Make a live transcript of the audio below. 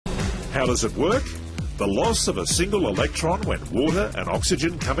How does it work? The loss of a single electron when water and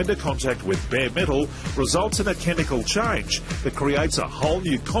oxygen come into contact with bare metal results in a chemical change that creates a whole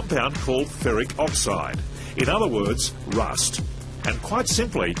new compound called ferric oxide. In other words, rust. And quite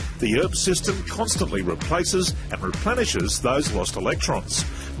simply, the Erps system constantly replaces and replenishes those lost electrons,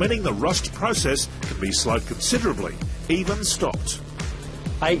 meaning the rust process can be slowed considerably, even stopped.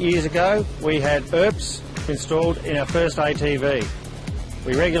 8 years ago, we had Erps installed in our first ATV.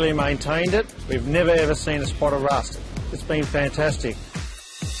 We regularly maintained it. We've never ever seen a spot of rust. It's been fantastic.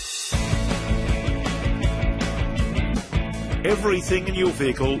 Everything in your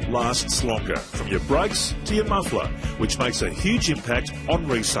vehicle lasts longer, from your brakes to your muffler, which makes a huge impact on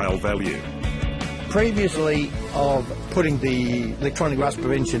resale value. Previously of putting the electronic rust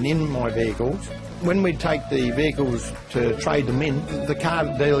prevention in my vehicles, when we'd take the vehicles to trade them in, the car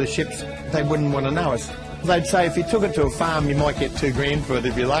dealerships, they wouldn't want to know us. They'd say if you took it to a farm, you might get $2,000 for it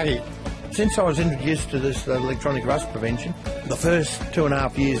if you're lucky. Since I was introduced to this electronic rust prevention, the first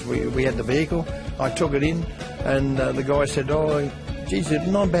 2.5 years we had the vehicle, I took it in, and the guy said, "Oh, geez, it's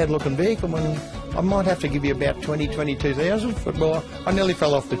not a bad looking vehicle, and I might have to give you about 22,000 for it." Well, I nearly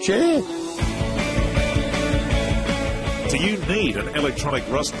fell off the chair. Do you need an electronic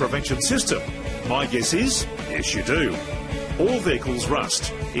rust prevention system? My guess is, yes you do. All vehicles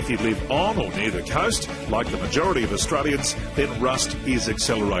rust. If you live on or near the coast, like the majority of Australians, then rust is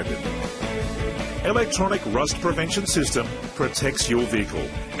accelerated. Electronic rust prevention system protects your vehicle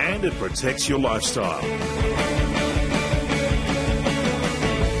and it protects your lifestyle.